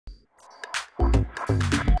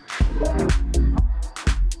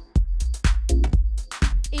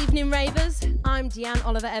Evening ravers, I'm Deanne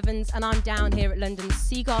Oliver Evans and I'm down here at London's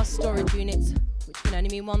Seagull storage units, which can only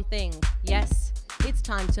mean one thing. Yes, it's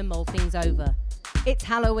time to mull things over. It's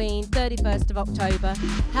Halloween, 31st of October.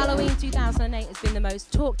 Halloween 2008 has been the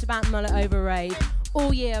most talked about Mulletover rave.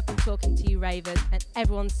 All year I've been talking to you ravers and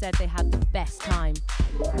everyone said they had the best time.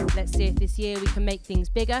 Let's see if this year we can make things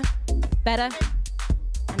bigger, better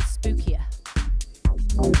and spookier.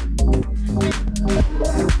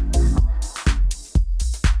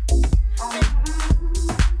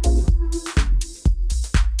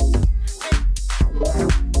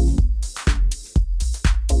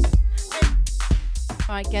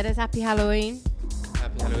 Right, get us happy Halloween.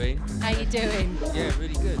 Happy Halloween. How you doing? Yeah,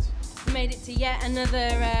 really good. We made it to yet another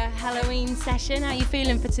Halloween session. How you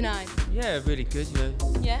feeling for tonight? Yeah, really good. You know.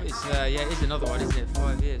 Yeah. It's it is another one, isn't it?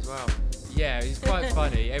 5 years. Wow. Yeah, it's quite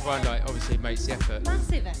funny. Everyone obviously makes the effort.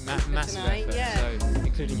 Massive effort. Massive tonight, effort. yeah. So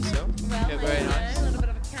including yourself. Well, yeah, very nice. A little bit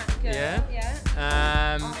of a cat girl.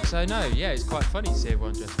 Yeah. So no, yeah, it's quite funny to see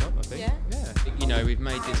everyone dressed up. I think. Yeah. You know, we've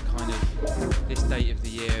made this this date of the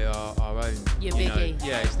year our own. Your biggie. Know.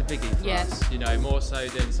 Yeah, it's the biggie for us. You know, more so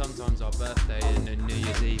than sometimes our birthday and New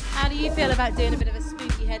Year's Eve. How do you feel about doing a bit of a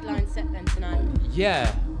spooky headline set then tonight?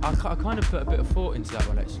 Yeah, I kind of put a bit of thought into that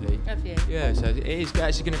one actually. Have you? Yeah, so it is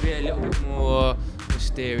actually going to be a little bit more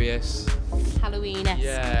mysterious. Halloween-esque.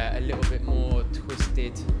 Yeah, a little bit more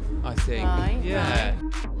twisted, I think. Right, yeah.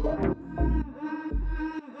 right.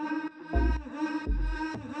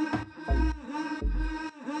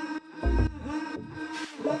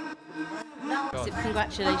 So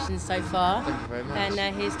congratulations so far. Thank you very much.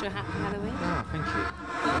 And here's to a happy Halloween. Oh, thank you.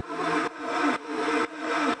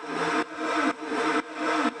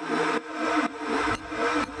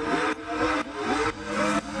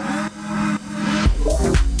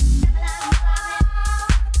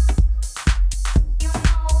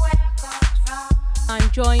 I'm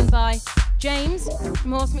joined by James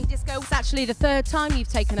from Horse Meat Disco. It's actually the third time you've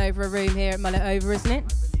taken over a room here at Mulletover, isn't it? I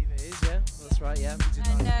believe it is, yeah. That's right, yeah.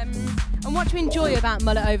 And what do you enjoy about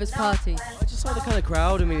Mulletover's party? I just like the kind of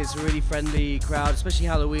crowd. I mean, it's a really friendly crowd, especially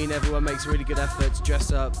Halloween. Everyone makes a really good effort to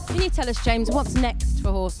dress up. Can you tell us, James, what's next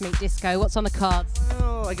for Horse Meat Disco? What's on the cards?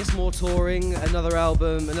 Oh, I guess more touring, another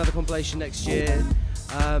album, another compilation next year.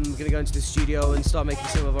 We're going to go into the studio and start making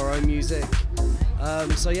some of our own music.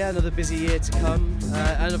 So yeah, another busy year to come.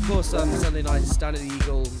 And of course, Sunday night, Stand at the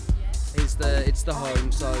Eagle is the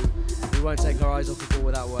home, so we won't take our eyes off the ball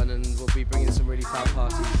with that one, and we'll be bringing some really fab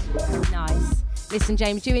parties. Nice. Listen,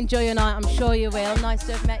 James, do enjoy your night. I'm sure you will. Nice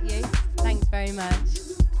to have met you. Thanks very much.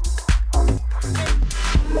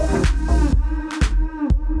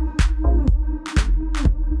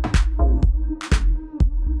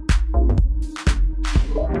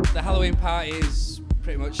 The Halloween party is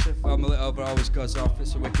pretty much a Mulletover always goes off.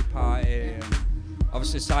 It's a wicked party. And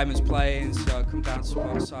obviously Simon's playing, so come down to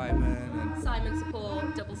support Simon. And Simon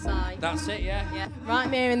support, double side. that's it, yeah. Right,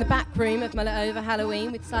 I'm here in the back room of Mulletover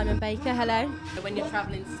Halloween with Simon Baker. Hello. When you're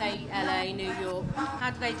travelling, say LA, New York, how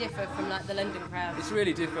do they differ from like the London crowd? It's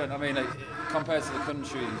really different. I mean, compared to the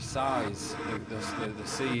country size, the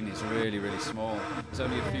scene is really, really small. There's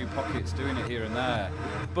only a few pockets doing it here and there,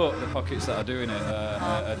 but the pockets that are doing it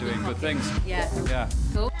are doing good things. Yeah. Yeah.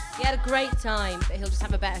 Cool. He had a great time, but he'll just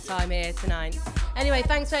have a better time here tonight. Anyway,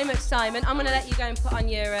 thanks very much, Simon. I'm going to let you go and put on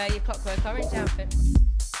your Clockwork Orange outfit.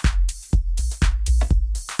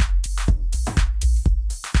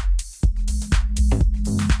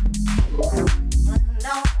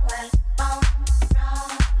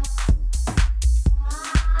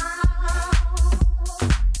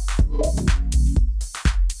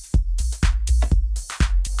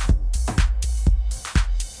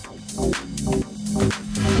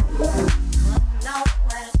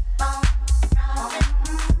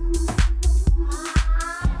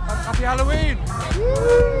 Happy Halloween!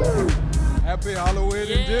 Woo! Happy Halloween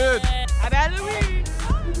indeed! Happy Halloween!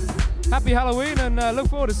 Happy Halloween, and look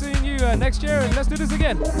forward to seeing you next year, and let's do this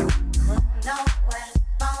again.